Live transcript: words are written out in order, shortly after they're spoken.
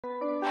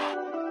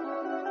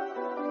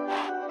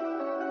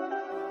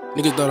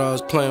Niggas thought I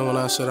was playing when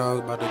I said I was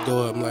about to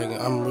go up. Like,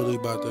 I'm really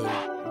about to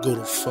go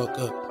the fuck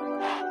up.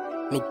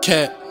 No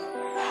cap.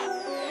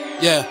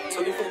 Yeah.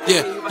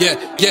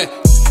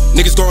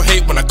 Niggas gon'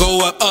 hate when I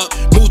go up,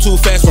 Move too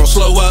fast, gon'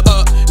 slow up,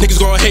 Niggas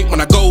gon' hate when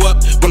I go up,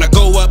 when I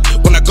go up,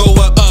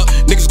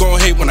 Niggas gon'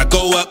 hate when I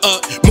go up,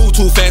 Move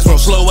too fast, gon'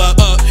 slow up,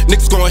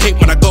 Niggas gon' hate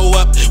when I go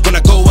up, when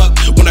I go up,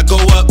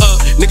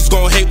 Niggas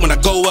gon' hate when I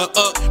go up,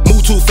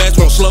 Move too fast,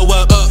 gon' slow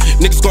up,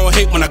 Niggas gon'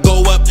 hate when I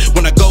go up,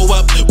 when I go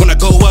up,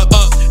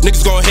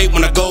 Niggas gon' hate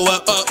when I go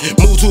up,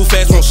 move too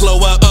fast, gon' slow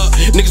up,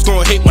 Niggas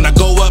gon' hate when I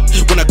go up,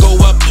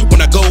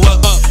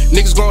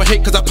 Niggas gon'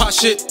 hate cause I pop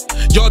shit.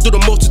 Y'all do the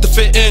most just to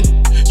fit in.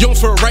 You don't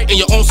feel right in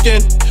your own skin.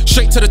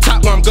 Straight to the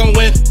top where I'm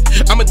going.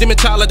 I'm a demon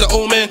child like the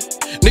old man.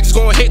 Niggas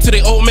gon' hate till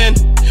they old men.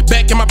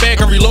 Back in my bag,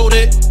 I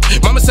reloaded.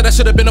 Mama said I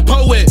should've been a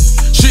poet.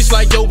 Streets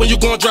like, yo, when you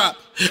gon' drop?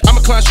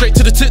 I'ma climb straight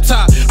to the tip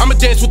top. I'ma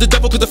dance with the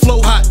devil cause the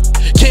flow hot.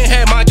 Can't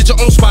have mine, get your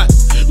own spot.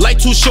 Life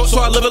too short, so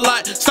I live a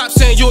lot. Stop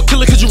saying you a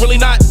killer cause you really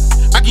not.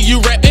 I give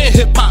you rap and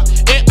hip hop,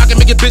 and I can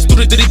make a bitch do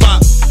the diddy bop.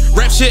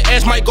 Rap shit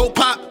ass might go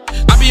pop.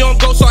 I be on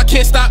go so I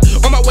can't stop.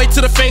 On my way to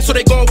the fame so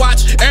they gon'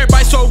 watch.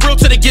 Everybody so real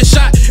till they get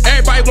shot.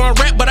 Everybody want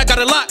rap but I got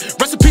a lot.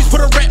 Recipes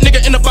put a rap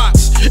nigga in the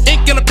box.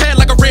 Ink in a pad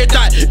like a red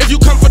dot. If you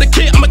come for the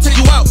kid I'ma take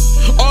you out.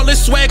 All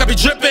this swag I be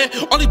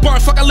drippin'. All these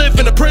bars fuck I live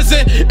in a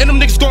prison. And them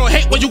niggas gon'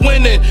 hate when you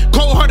winning.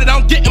 Cold hearted I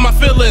don't get in my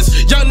feelings.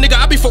 Young nigga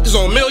I be focused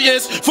on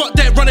millions. Fuck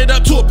that run it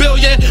up to $1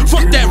 billion.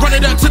 Fuck that run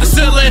it up to the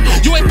ceiling.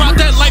 You ain't bout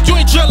that life you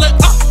ain't drillin'.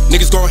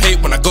 Niggas gon' hate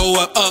when I go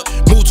up,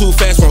 Move too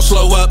fast, gon'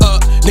 slow up,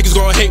 Niggas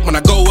gon' hate when I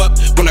go up,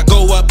 when I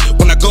go up,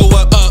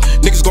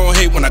 Niggas gon'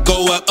 hate when I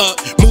go up,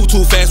 Move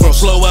too fast, gon'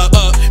 slow up,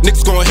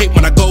 Niggas gon' hate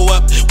when I go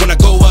up, when I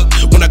go up,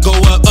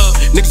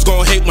 Niggas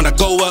gon' hate when I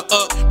go up,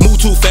 Move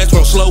too fast,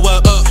 gon' slow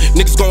up,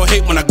 Niggas gon'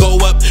 hate when I go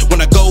up, when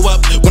I go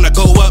up,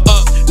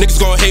 Niggas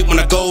gon' hate when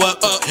I go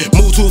up,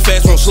 Move too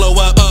fast, gon' slow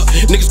up,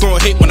 Niggas gon'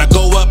 hate when I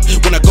go up,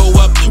 when I go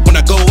up,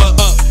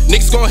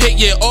 Niggas gon' hate,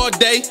 yeah, all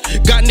day.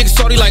 Got niggas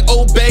salty like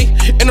Old Bay,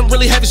 and I'm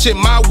really having shit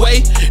my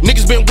way.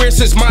 Niggas been weird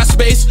since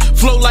MySpace.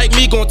 Flow like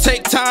me gon'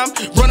 take time.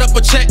 Run up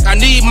a check, I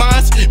need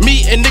mines.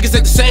 Me and niggas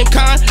at the same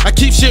kind. I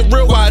keep shit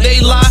real while they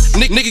lie.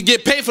 Nigga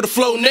get paid for the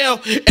flow now,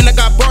 and I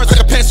got bars I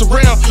can pass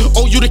around.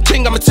 Oh, you the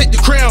king, I'ma take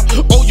the crown.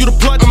 Oh, you the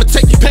plug, I'ma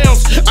take your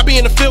pounds. I be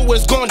in the field where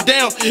it's going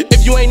down.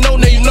 If you ain't know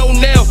now, you know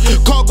now.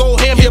 Call go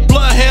ham, he a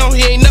bloodhound.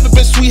 He ain't never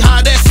been sweet,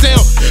 how that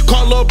sound.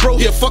 Call lil' bro,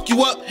 he'll fuck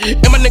you up.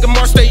 And my nigga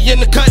Mar stay in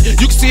the cut.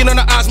 You can see it on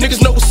the eyes,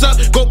 niggas know what's up.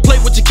 Go play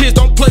with your kids,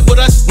 don't play with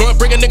us. Wanna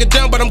bring a nigga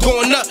down, but I'm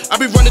going up. I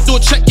be running through a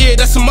check, yeah,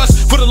 that's a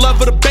must. For the love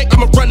of the bank,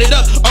 I'ma run it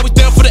up. Always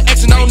down for the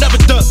action, I don't never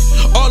duck.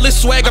 All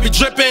this swag, I be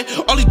drippin'.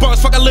 All these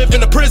bars, fuck, I live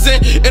in a prison.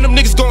 And them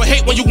niggas gon'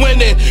 hate when you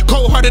winning.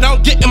 Cold hearted, I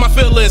don't get in my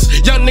feelings.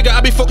 Young nigga,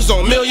 I be focused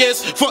on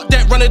millions. Fuck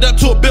that, run it up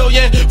to $1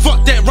 billion.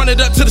 Fuck that, run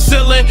it up to the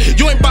ceiling.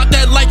 You ain't bout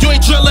that life, you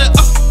ain't drillin'.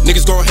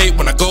 Niggas gon' hate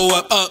when I go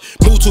up,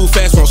 Move too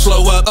fast, gon'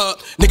 slow up,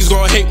 Niggas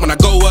gon' hate when I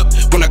go up,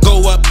 when I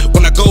go up,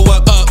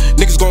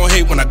 Niggas gon'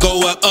 hate when I go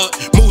up,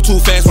 Move too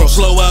fast, gon'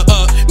 slow up,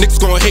 Niggas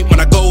gon' hate when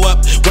I go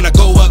up, when I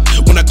go up,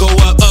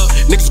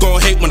 Niggas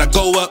gon' hate when I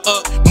go up,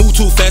 Move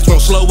too fast, gon'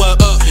 slow up,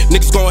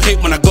 Niggas gon'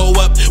 hate when I go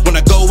up, when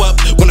I go up,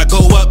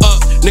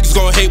 Niggas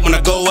gon' hate when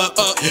I go up,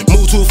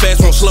 Move too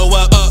fast, gon' slow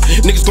up,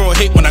 Niggas gon'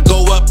 hate when I